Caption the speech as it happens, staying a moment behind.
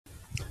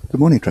Good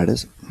morning,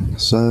 traders.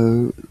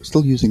 So,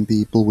 still using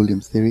the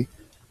Bull-Williams theory,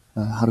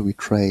 how do we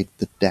trade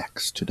the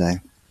Dax today?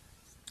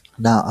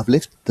 Now, I've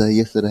left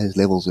yesterday's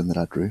levels in that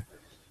I drew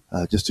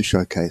just to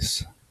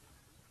showcase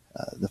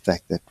the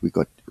fact that we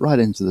got right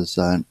into the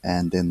zone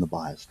and then the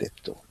buyers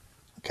stepped off.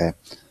 Okay,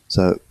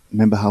 so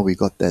remember how we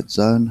got that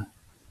zone?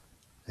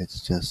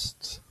 Let's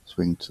just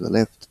swing to the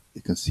left.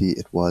 You can see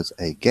it was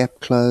a gap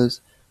close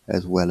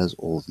as well as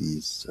all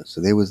these. So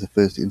there was the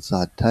first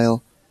inside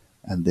tail,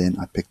 and then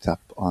I picked up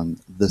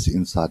on this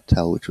inside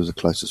tail, which was the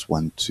closest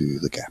one to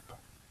the gap.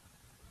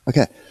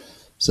 Okay,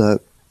 so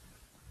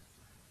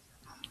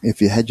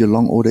if you had your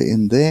long order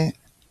in there,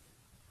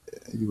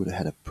 you would have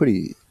had a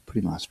pretty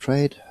nice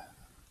trade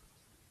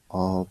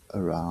of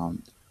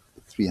around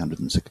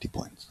 360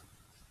 points.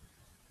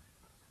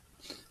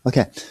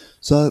 Okay,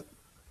 so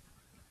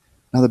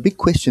now the big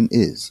question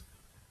is,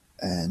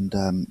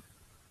 and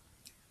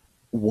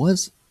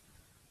was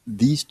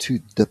these two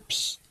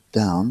dips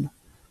down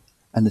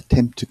an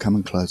attempt to come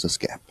and close this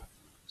gap?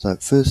 So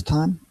first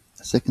time,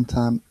 second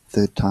time,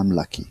 third time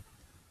lucky.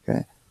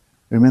 Okay,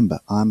 remember,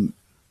 I'm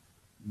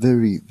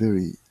very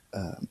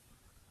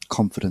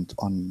confident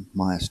on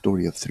my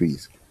story of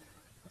threes,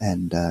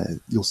 and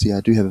you'll see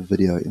I do have a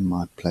video in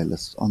my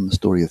playlist on the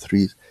story of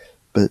threes,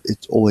 but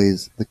it's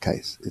always the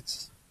case.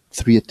 It's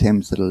 3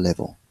 attempts at a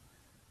level.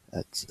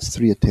 It's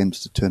 3 attempts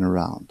to turn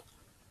around.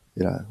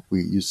 You know,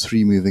 we use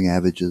 3 moving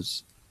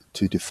averages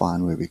to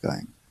define where we're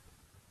going.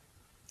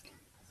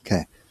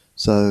 Okay,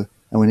 so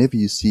and whenever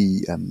you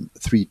see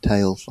 3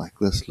 tails like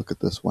this, look at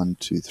this, 1,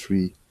 2,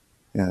 3.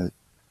 You know,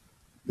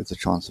 there's a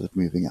chance of it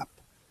moving up.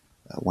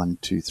 1,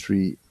 2,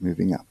 3,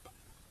 moving up.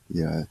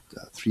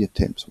 3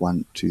 attempts.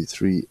 1, 2,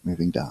 3,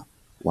 moving down.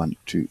 1,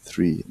 2,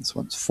 3. This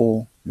one's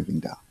 4,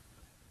 moving down.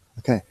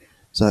 Okay,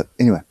 so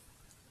anyway,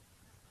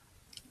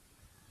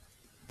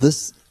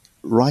 this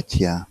right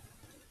here,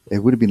 it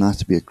would have been nice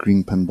to be a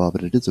green pin bar,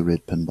 but it is a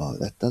red pin bar.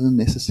 That doesn't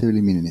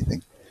necessarily mean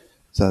anything.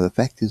 So the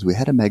fact is we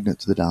had a magnet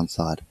to the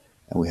downside,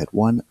 and we had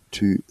 1,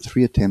 2,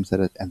 3 attempts at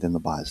it, and then the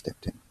buyer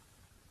stepped in.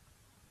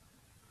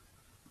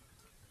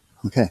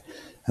 Okay,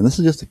 and this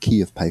is just a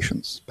key of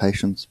patience.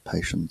 Patience,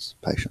 patience,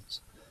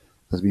 patience.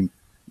 There's been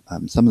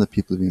some of the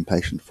people have been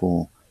patient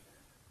for,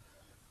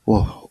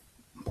 well,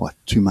 what,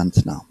 2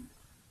 months now,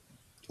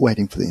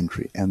 waiting for the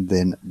entry, and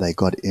then they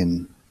got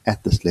in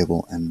at this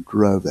level and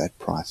drove that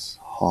price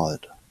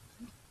hard.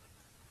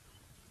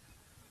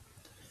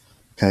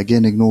 Okay,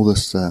 again, ignore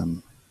this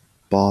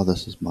bar.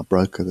 This is my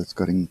broker that's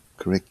got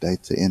incorrect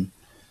data in.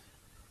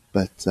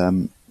 But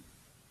on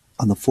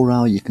the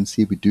 4-hour, you can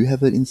see we do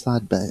have an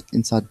inside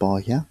bar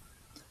here.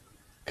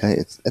 Okay,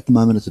 it's at the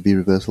moment it's a V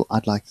reversal.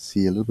 I'd like to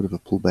see a little bit of a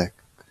pullback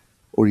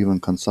or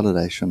even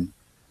consolidation,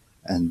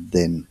 and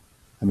then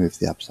a move to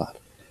the upside.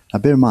 Now,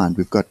 bear in mind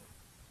we've got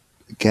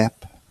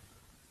gap.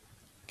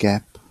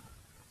 I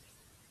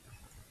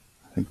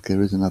think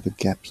there is another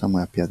gap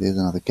somewhere up here. There's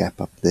another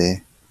gap up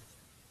there.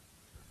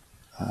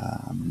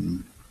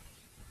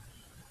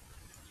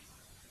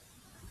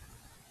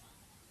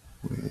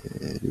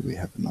 Where do we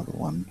have another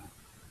one?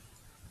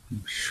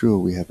 I'm sure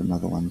we have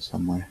another one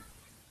somewhere.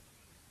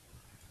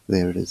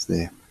 There it is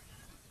there.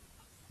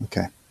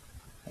 Okay,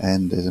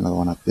 and there's another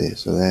one up there.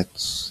 So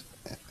that's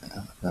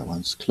that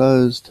one's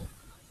closed.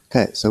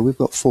 Okay, so we've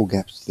got 4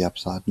 gaps to the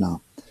upside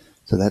now.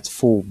 So that's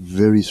 4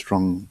 very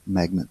strong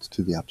magnets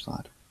to the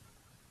upside.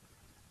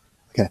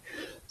 Okay,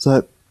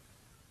 so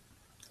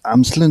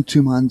I'm still in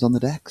 2 minds on the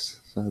DAX.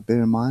 So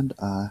bear in mind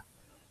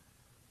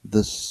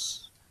this.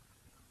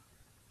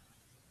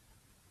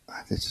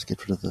 Let's just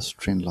get rid of this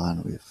trend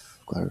line. We've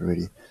got it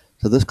already.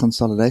 So this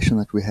consolidation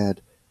that we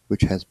had,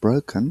 which has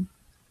broken,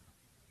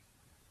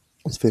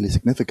 is fairly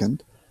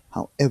significant.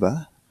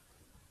 However,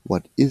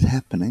 what is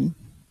happening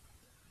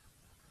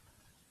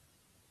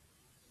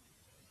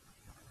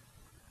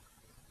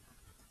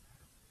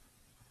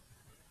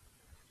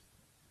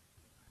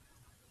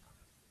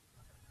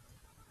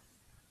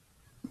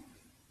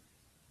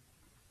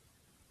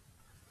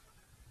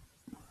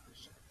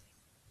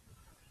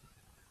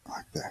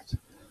like that.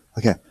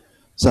 Okay,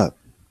 so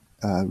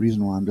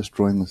reason why I'm just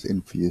drawing this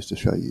in for you is to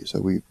show you. So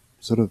we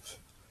sort of,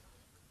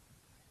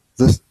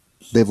 this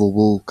level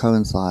will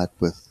coincide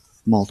with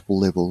multiple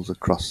levels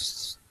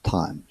across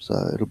time. So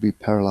it'll be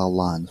parallel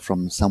lines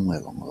from somewhere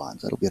along the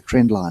lines. It'll be a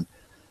trend line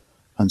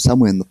from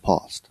somewhere in the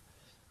past,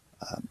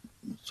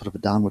 sort of a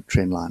downward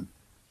trend line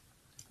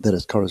that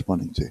is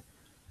corresponding to.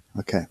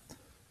 Okay,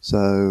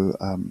 so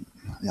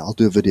yeah, I'll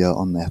do a video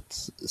on that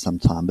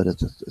sometime, but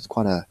it's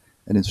quite an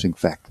interesting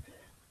fact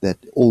that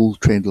all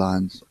trend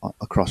lines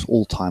across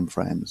all time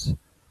frames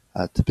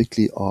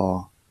typically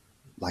are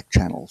like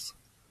channels.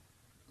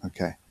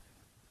 Okay,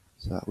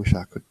 so I wish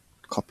I could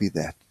copy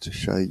that to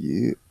show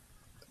you,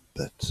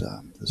 but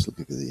this will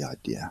give you the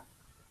idea.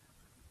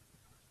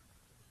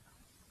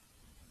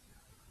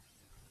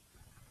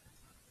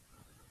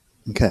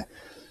 Okay,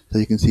 so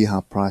you can see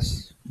how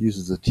price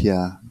uses it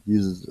here,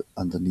 uses it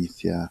underneath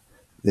here,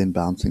 then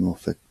bouncing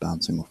off it,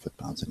 bouncing off it,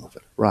 bouncing off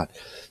it. Right,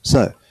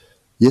 so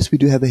yes, we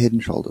do have a head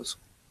and shoulders.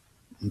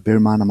 Bear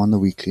in mind I'm on the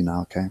weekly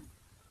now, okay?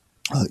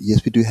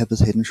 Yes, we do have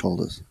this head and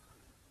shoulders.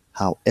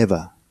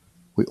 However,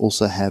 we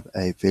also have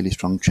a fairly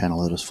strong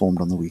channel that is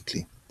formed on the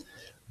weekly.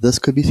 This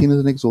could be seen as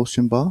an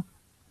exhaustion bar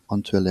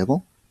onto a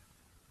level.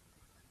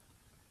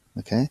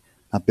 Okay,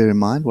 now bear in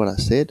mind what I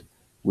said.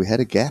 We had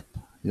a gap.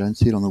 You don't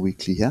see it on the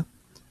weekly here,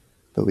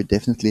 but we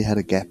definitely had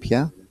a gap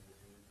here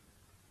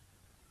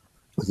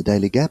with a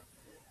daily gap,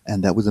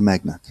 and that was a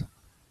magnet.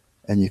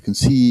 And you can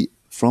see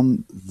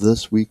from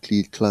this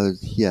weekly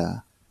close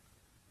here,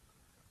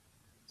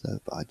 so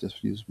if I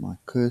just use my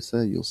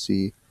cursor, you'll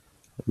see,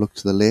 look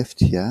to the left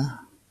here,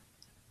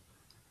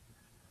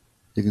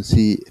 you can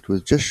see it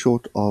was just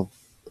short of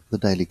the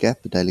daily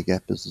gap. The daily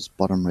gap is this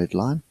bottom red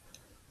line.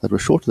 That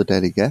was short of the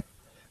daily gap,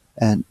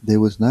 and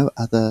there's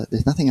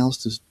nothing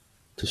else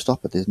to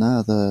stop it. There's no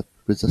other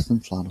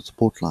resistance line or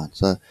support line.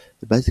 So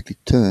it basically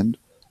turned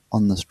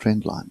on this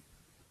trend line.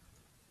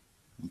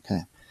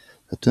 Okay,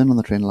 so it turned on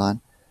the trend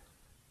line,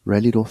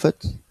 rallied off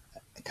it,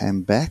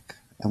 came back,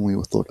 and we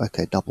thought,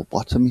 okay, double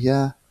bottom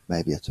here,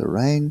 maybe it's a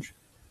range,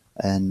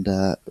 and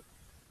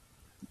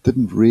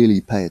didn't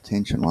really pay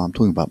attention. Well, I'm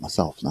talking about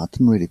myself now. I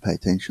didn't really pay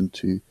attention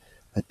to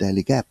a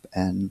daily gap,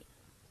 and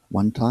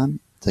one time,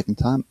 second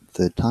time,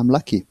 third time,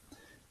 lucky.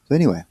 So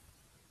anyway,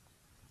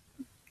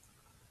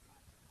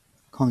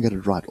 can't get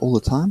it right all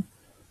the time,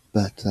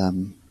 but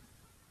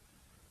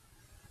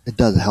it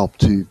does help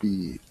to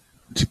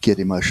get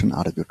emotion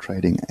out of your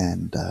trading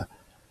and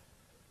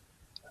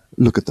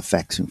look at the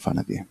facts in front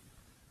of you.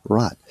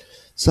 Right.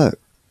 So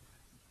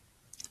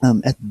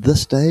at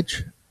this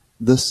stage,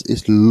 this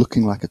is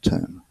looking like a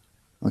turn.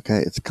 Okay,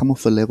 it's come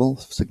off a level,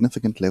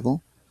 significant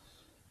level.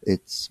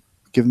 It's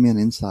given me an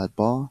inside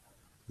bar.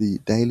 The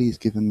daily has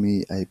given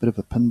me a bit of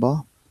a pin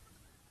bar.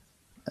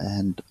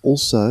 And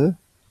also,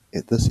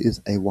 this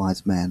is a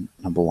wise man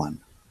number one.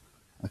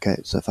 Okay,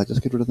 so if I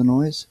just get rid of the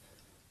noise,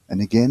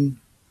 and again,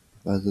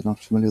 those that are not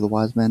familiar with the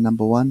wise man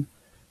number one,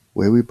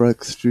 where we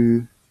broke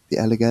through the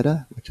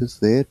alligator, which is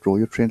there, draw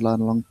your trend line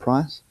along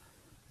price,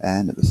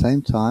 and at the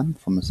same time,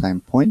 from the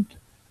same point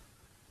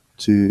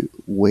to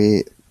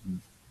where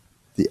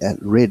the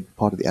red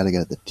part of the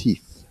alligator, the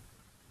teeth,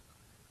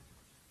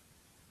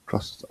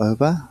 crosses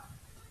over,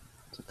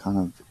 so kind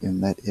of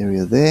in that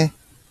area there,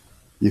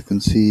 you can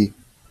see,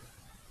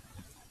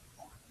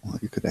 well,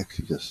 you could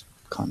actually just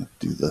kind of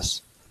do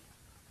this.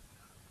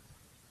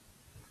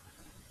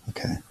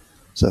 Okay,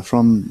 so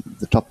from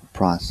the top of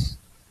price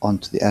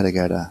onto the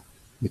alligator,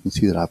 you can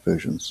see the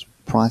divergence.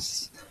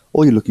 Price,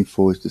 all you're looking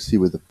for is to see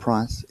where the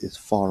price is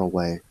far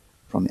away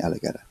from the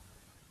alligator.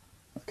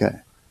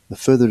 Okay, the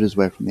further it is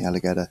away from the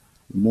alligator,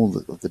 the more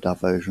of the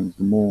divergence,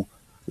 the more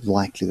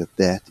likely that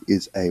that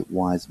is a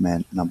wise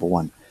man number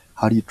one.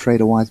 How do you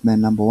trade a wise man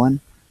number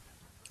one?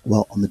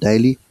 Well, on the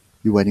daily,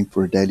 you're waiting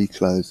for a daily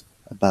close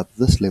above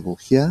this level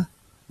here,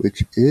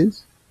 which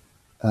is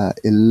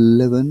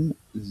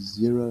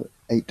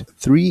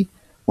 11,083.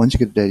 Once you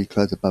get a daily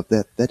close above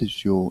that, that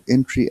is your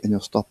entry, and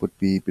your stop would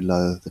be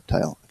below the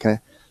tail. Okay,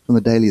 on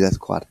the daily, that's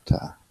going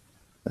to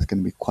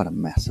be quite a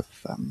massive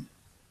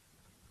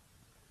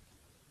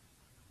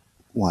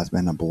wise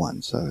man number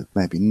one. So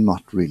maybe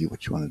not really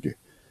what you want to do.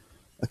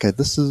 Okay,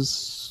 this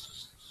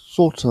is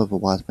sort of a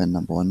wise man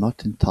number one,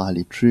 not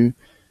entirely true.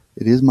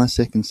 It is my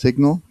second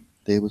signal.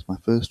 There was my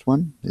first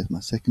one. There's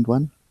my second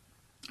one.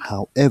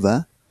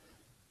 However,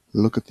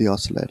 look at the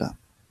oscillator.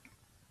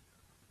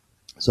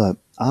 So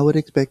I would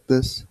expect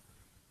this,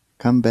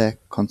 come back,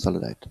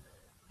 consolidate.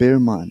 Bear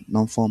in mind,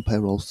 non-farm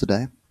payrolls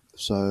today,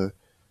 so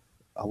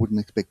I wouldn't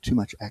expect too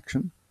much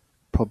action.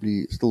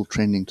 Probably still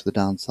trending to the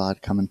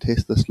downside, come and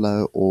test this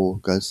low or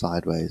go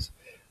sideways.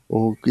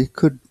 Or it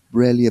could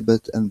rally a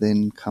bit and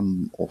then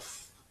come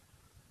off.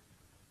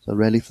 So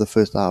rally for the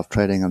first hour of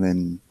trading and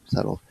then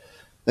settle off.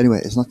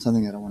 Anyway, it's not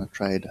something that I want to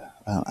trade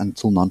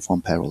until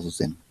non-farm payrolls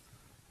is in.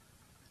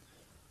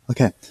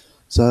 Okay,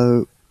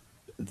 so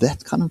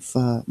that's kind of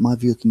my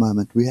view at the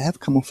moment. We have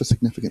come off a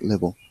significant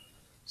level.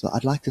 So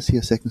I'd like to see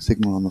a second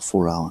signal on the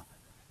 4 hour.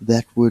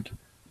 That would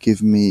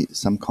give me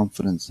some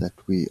confidence that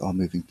we are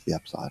moving to the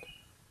upside.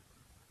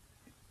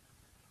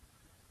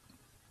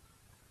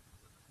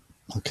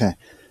 Okay,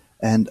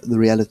 and the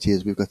reality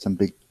is we've got some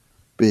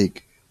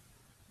big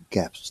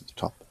gaps at the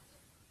top.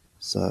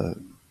 So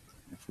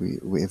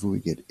wherever we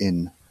get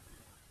in,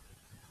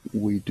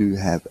 we do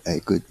have a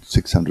good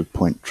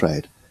 600-point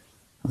trade.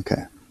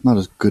 Okay, not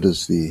as good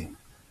as the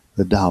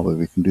Dow where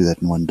we can do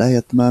that in one day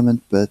at the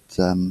moment, but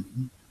a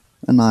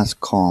nice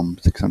calm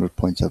 600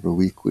 points over a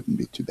week wouldn't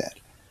be too bad.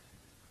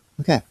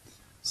 Okay,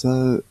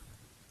 so,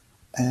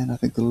 and I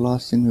think the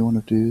last thing we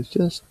want to do is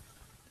just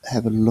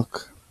have a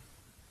look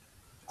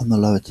on the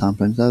lower time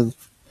frame. So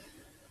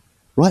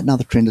right now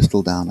the trend is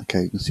still down.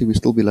 Okay, you can see we're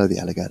still below the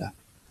alligator.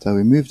 So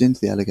we moved into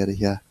the alligator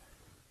here,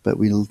 but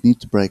we'll need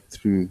to break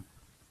through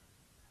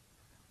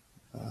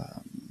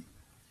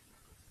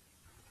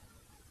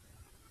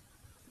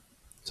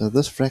so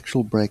this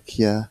fractional break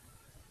here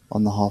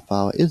on the half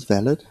hour is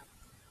valid.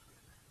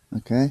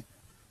 Okay,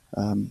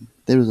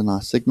 there is a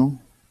nice signal,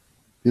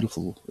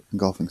 beautiful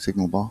engulfing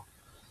signal bar,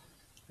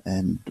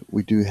 and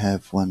we do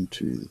have 1,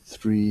 2,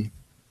 3,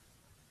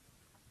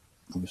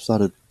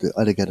 The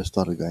alligator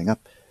started going up.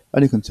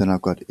 Only concern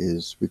I've got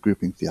is we're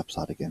grouping to the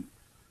upside again.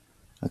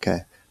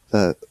 Okay,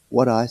 so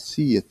what I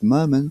see at the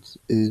moment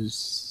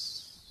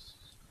is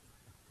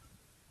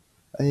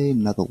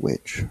another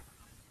wedge.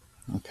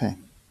 Okay,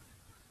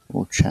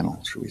 or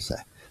channel, should we say.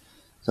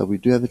 So we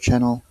do have a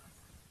channel.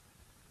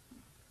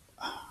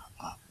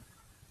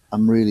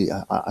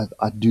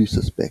 I do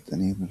suspect,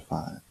 and even if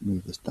I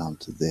move this down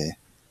to there,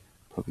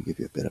 probably give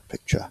you a better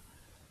picture.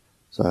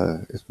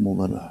 So it's more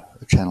than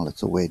a channel,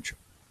 it's a wedge.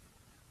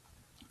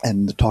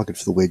 And the target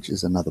for the wedge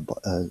is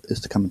is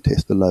to come and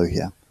test the low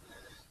here.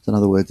 So in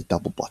other words, a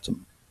double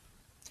bottom.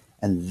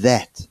 And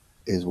that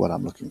is what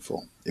I'm looking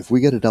for. If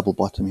we get a double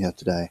bottom here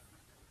today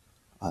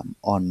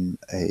on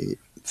a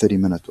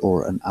 30-minute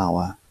or an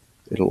hour,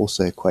 it'll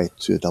also equate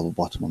to a double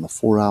bottom on the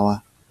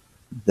 4-hour.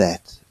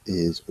 That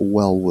is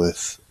well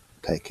worth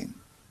taking.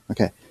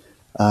 Okay,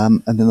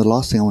 and then the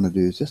last thing I want to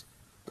do is I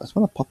just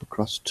want to pop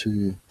across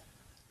to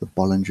the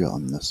Bollinger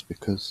on this,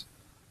 because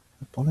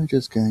the Bollinger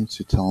is going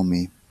to tell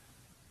me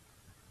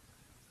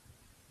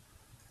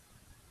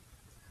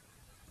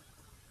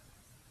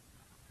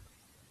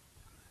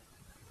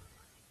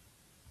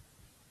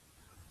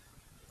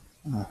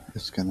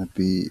it's going to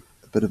be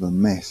a bit of a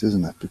mess,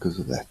 isn't it, because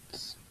of that.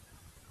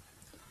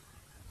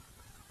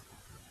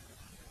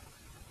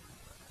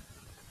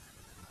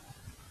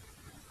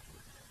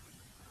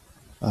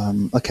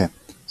 Okay,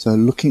 so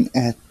looking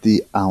at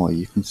the hour,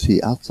 you can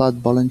see outside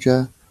the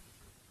Bollinger,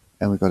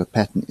 and we've got a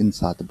pattern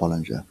inside the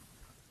Bollinger.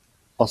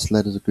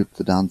 Oscillators are grouped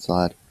to the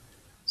downside,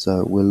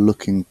 so we're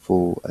looking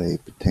for a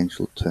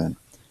potential turn.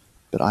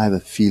 But I have a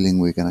feeling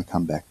we're going to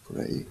come back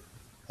for a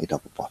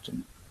double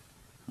bottom.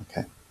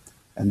 Okay,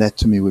 and that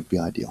to me would be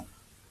ideal.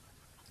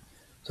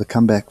 So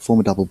come back,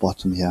 form a double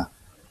bottom here,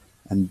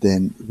 and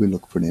then we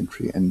look for an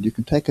entry. And you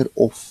can take it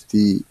off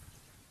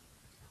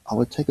I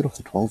would take it off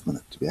the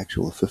 12-minute to be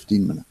actual, the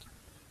 15-minute.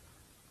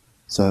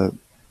 So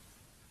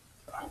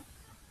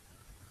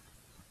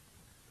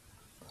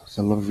there's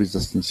a lot of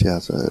resistance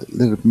here. So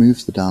let it move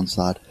to the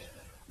downside.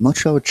 I'm not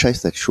sure I would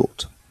chase that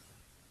short.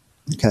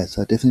 Okay,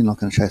 so definitely not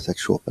going to chase that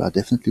short, but I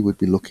definitely would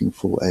be looking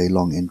for a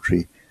long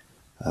entry.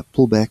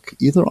 Pull back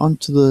either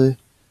onto the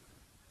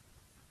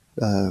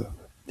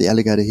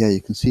alligator here.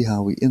 You can see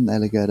how we're in the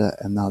alligator,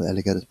 and now the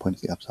alligator is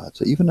pointing to the upside.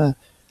 So even a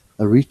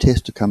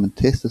retest to come and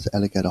test this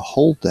alligator,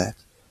 hold that,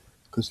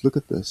 because look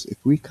at this. If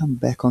we come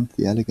back onto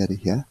the alligator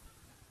here,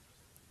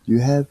 you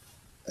have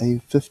a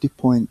 60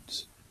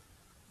 point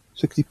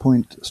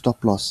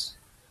stop loss.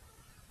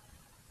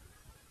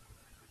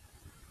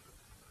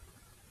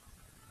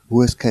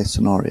 Worst case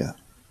scenario.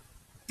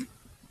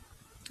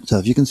 So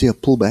if you can see a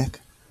pullback,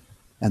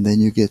 and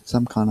then you get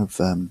some kind of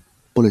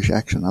bullish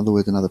action, in other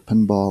words, another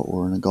pin bar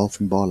or an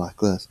engulfing bar like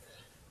this,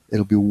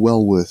 it'll be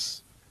well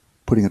worth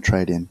putting a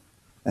trade in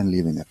and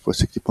leaving it for a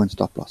 60 point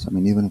stop loss. I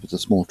mean, even if it's a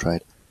small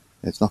trade,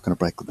 it's not going to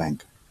break the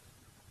bank,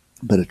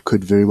 but it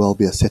could very well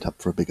be a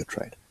setup for a bigger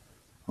trade.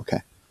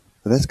 Okay,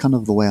 so that's kind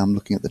of the way I'm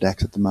looking at the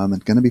DAX at the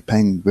moment. Going to be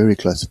paying very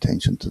close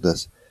attention to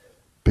this,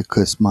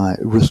 because my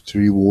risk to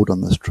reward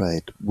on this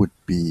trade would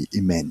be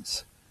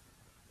immense.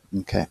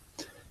 Okay,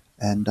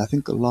 and I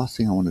think the last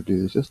thing I want to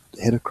do is just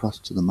head across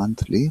to the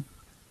monthly,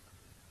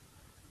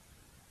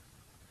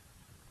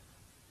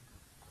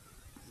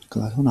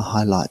 because I want to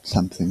highlight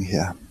something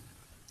here.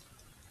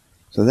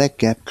 So that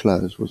gap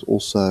close was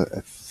also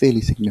a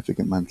fairly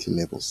significant monthly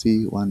level.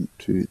 See, 1,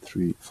 2,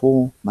 3,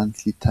 4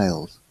 monthly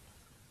tails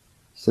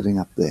sitting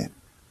up there.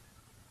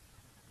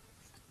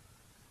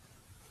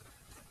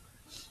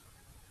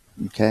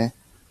 Okay,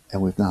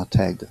 and we've now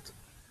tagged it.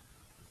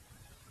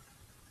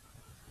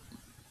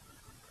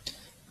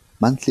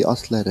 Monthly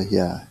oscillator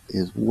here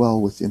is well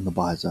within the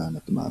buy zone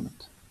at the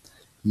moment.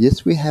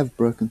 Yes, we have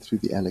broken through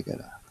the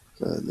alligator.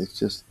 So let's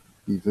just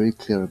be very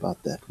clear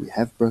about that. We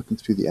have broken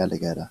through the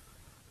alligator.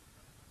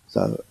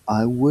 So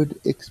I would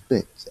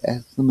expect,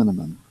 as the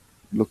minimum,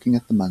 looking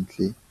at the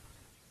monthly,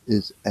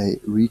 is a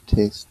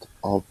retest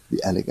of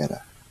the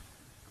alligator.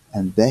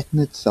 And that in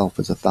itself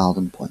is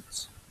 1,000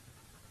 points.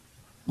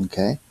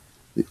 Okay?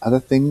 The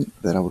other thing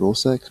that I would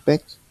also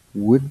expect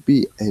would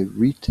be a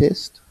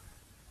retest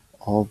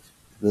of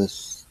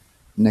this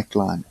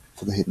neckline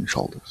for the head and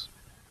shoulders.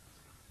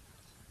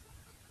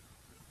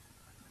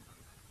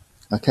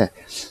 Okay,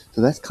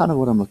 so that's kind of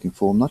what I'm looking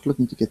for. I'm not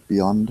looking to get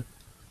beyond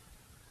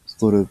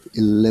sort of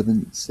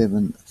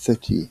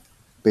 11,730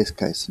 best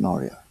case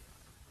scenario.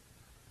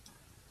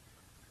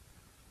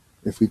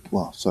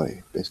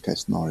 Best case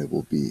scenario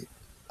will be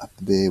up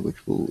there,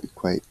 which will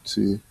equate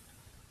to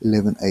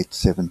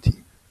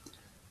 11,870.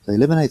 So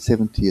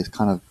 11,870 is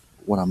kind of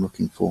what I'm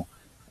looking for,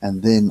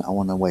 and then I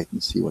want to wait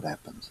and see what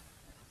happens.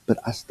 But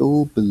I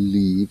still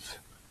believe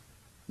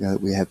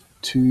we have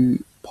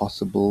two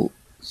possible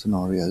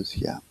scenarios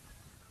here.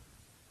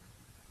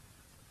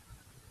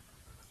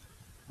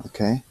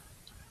 Okay,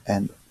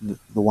 and the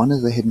one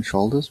is the head and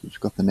shoulders, which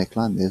got the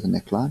neckline. There's a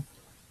neckline,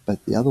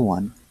 but the other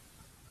one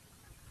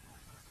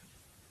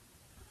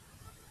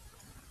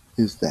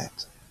is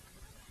that,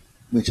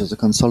 which is a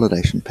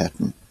consolidation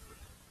pattern.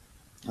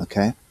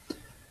 Okay,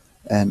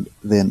 And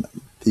then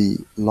the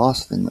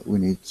last thing that we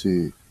need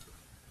to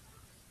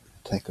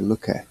take a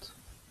look at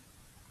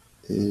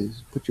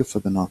is put your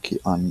Fibonacci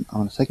on. I'm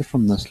going to take it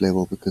from this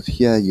level because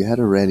here you had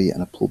a rally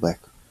and a pullback,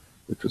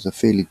 which was a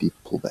fairly deep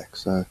pullback.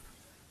 So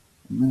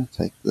I'm going to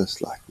take this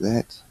like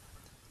that,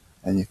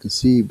 and you can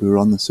see we're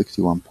on the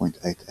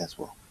 61.8 as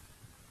well.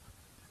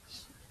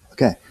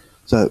 Okay,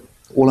 so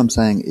all I'm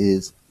saying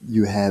is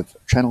you have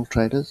channel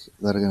traders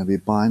that are going to be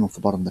buying off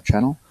the bottom of the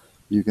channel.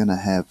 You're going to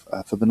have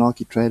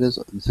Fibonacci traders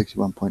in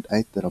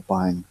 61.8 that are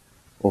buying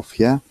off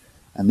here.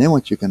 And then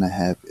what you're going to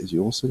have is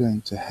you're also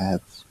going to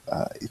have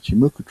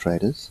ichimoku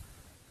traders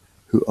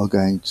who are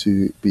going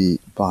to be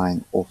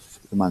buying off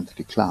the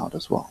monthly cloud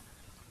as well.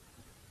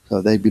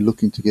 So they'd be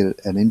looking to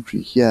get an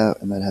entry here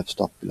and they'd have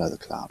stop below the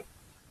cloud.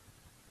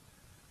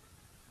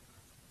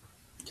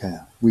 Okay,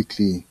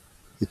 weekly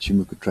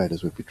ichimoku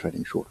traders would be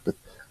trading short, but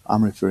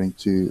I'm referring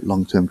to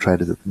long-term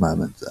traders at the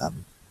moment,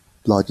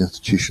 large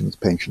institutions,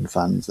 pension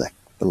funds,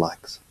 the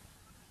likes.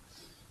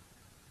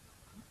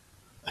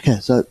 Okay,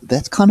 so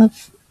that's kind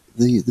of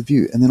the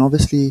view. And then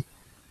obviously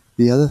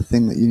the other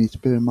thing that you need to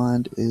bear in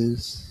mind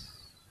is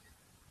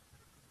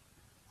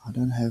I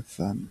don't have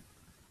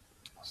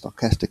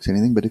stochastics or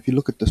anything, but if you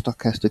look at the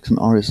stochastics and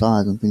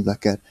RSIs and things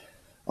like that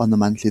on the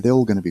monthly, they're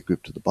all going to be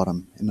grouped to the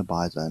bottom in the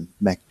buy zone,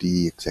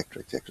 MACD,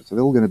 etc., etc. So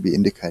they're all going to be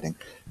indicating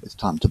it's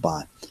time to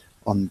buy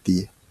on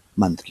the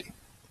monthly.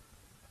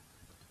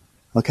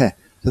 Okay,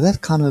 so that's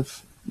kind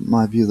of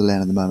my view of the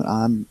land at the moment.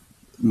 I'm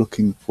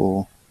looking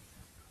for,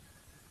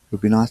 it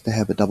would be nice to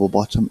have a double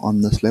bottom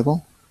on this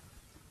level,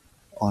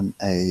 on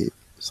a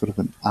sort of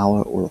an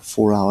hour or a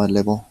 4-hour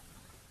level,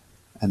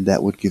 and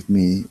that would give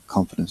me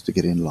confidence to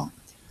get in long.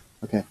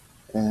 Okay,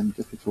 and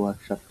just before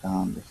I shut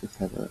down, let's just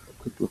have a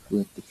quick look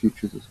what the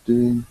futures is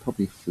doing.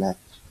 Probably flat,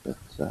 but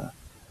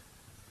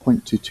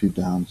 0.22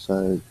 down,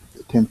 so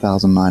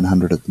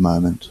 10,900 at the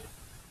moment.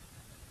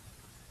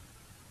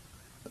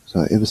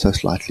 So ever so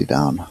slightly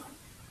down.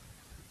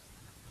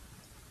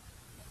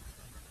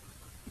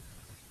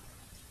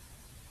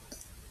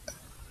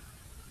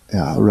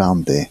 Yeah,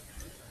 around there.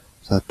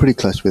 So pretty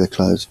close to where they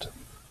closed.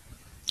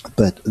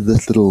 But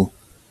this little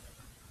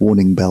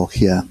warning bell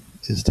here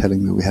is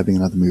telling me we're having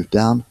another move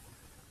down.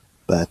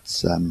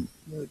 But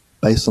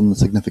based on the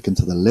significance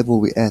of the level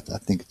we're at, I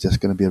think it's just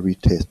going to be a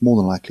retest, more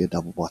than likely a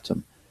double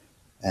bottom.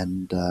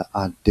 And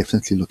I'm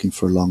definitely looking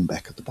for a long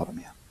back at the bottom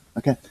here.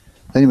 Okay,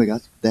 so anyway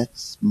guys,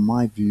 that's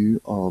my view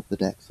of the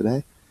DAX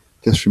today.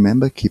 Just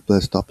remember, keep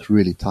those stops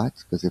really tight,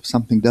 because if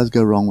something does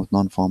go wrong with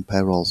non-farm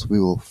payrolls, we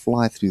will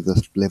fly through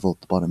this level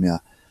at the bottom here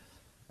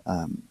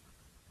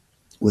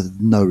with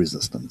no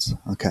resistance.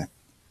 Okay,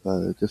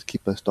 so just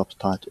keep those stops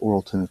tight, or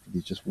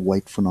alternatively just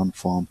wait for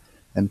non-farm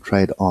and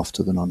trade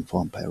after the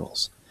non-farm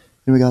payrolls.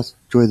 Anyway guys,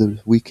 enjoy the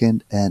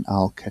weekend and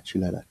I'll catch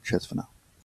you later. Cheers for now.